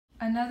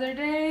Another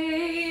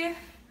day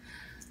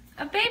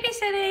of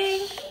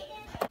babysitting.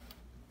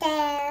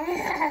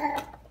 I'm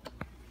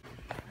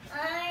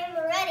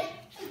ready.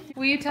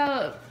 Will you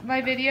tell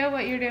my video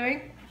what you're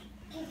doing?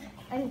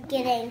 I'm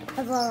getting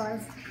the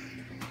balls.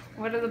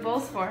 What are the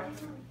bowls for?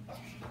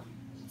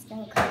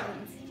 Snow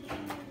cones.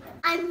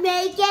 I'm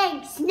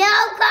making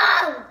snow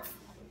cones!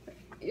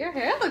 Your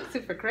hair looks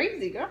super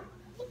crazy, girl.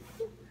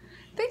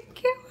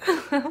 Thank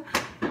you.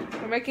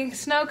 We're making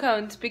snow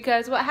cones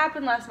because what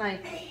happened last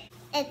night?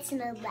 It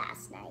snowed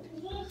last night.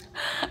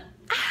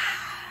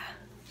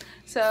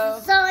 So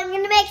I'm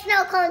gonna make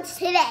snow cones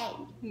today.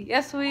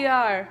 yes, we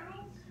are.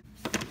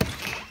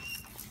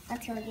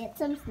 Let's go get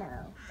some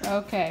snow.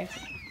 Okay.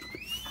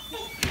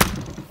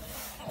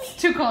 It's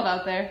too cold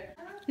out there.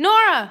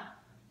 Nora!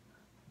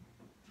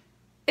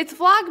 It's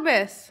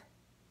Vlogmas.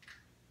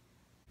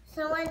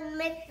 So when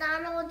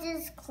McDonald's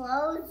is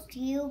closed, do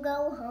you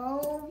go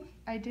home?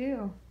 I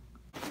do.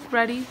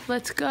 Ready?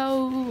 Let's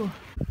go.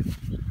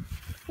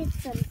 Get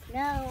some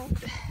snow.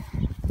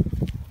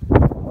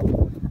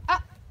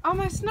 Oh,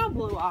 my snow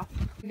blew off.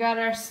 We got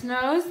our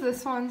snows.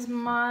 This one's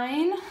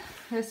mine.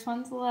 This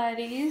one's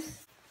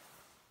Letty's.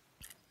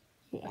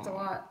 That's a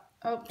lot.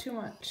 Oh, too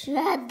much. You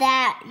had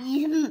that.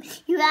 You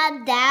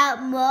had that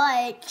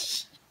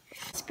much.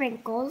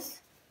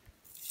 Sprinkles.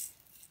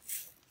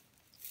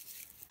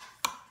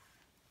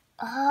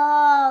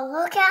 Oh,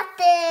 look at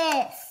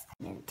this.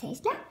 I'm gonna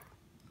taste it.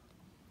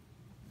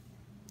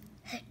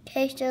 It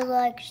tasted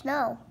like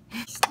snow.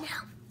 Snow.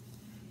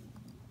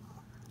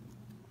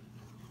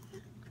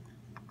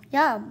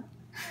 Yum.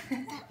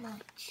 Not that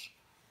much.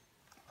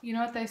 You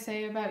know what they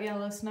say about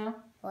yellow snow?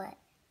 What?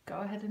 Go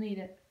ahead and eat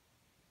it.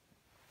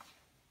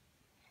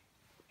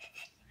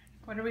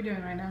 What are we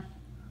doing right now?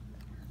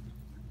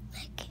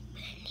 Making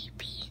mini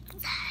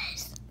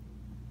pizzas.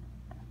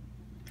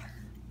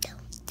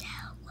 Don't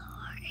tell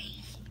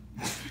Lori.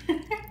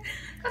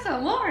 That's a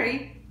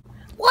Lori.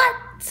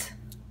 What?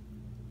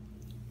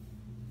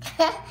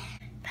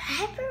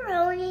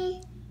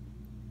 Pepperoni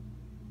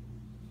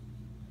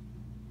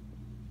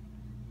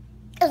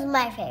is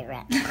my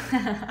favorite.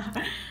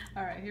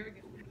 All right, here we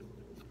go.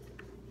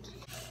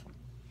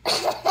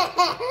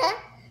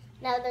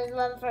 Now there's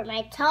one for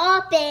my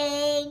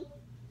topping.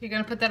 You're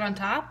gonna put that on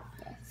top?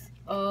 Yes.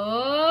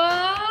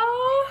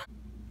 Oh!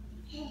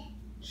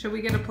 Should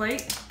we get a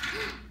plate?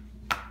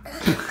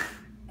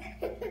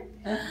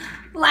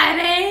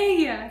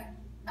 Letty!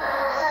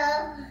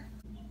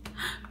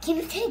 Can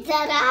you take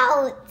that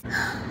out?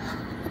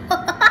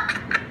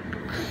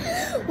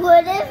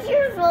 What if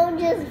your phone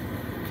just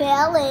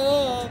fell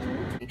in?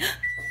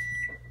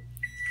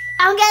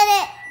 I'll get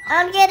it.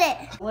 I'll get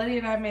it. Letty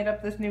and I made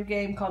up this new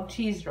game called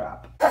Cheese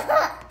Drop.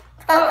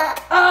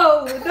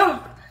 Oh,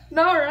 no.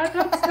 Nora,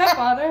 don't step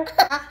on her.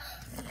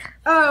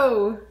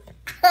 Oh.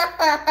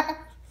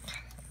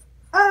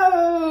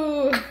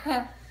 Oh.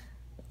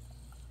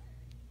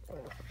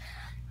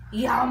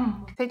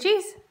 Yum. Say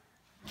cheese.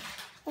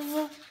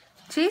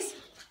 Cheese?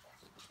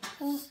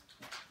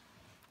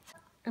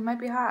 It might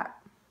be hot.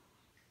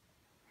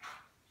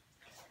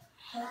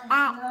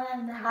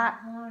 Hot.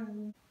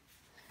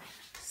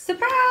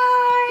 Surprise!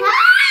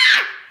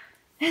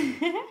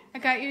 I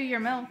got you your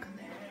milk.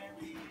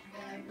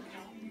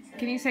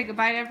 Can you say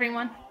goodbye to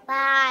everyone?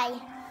 Bye.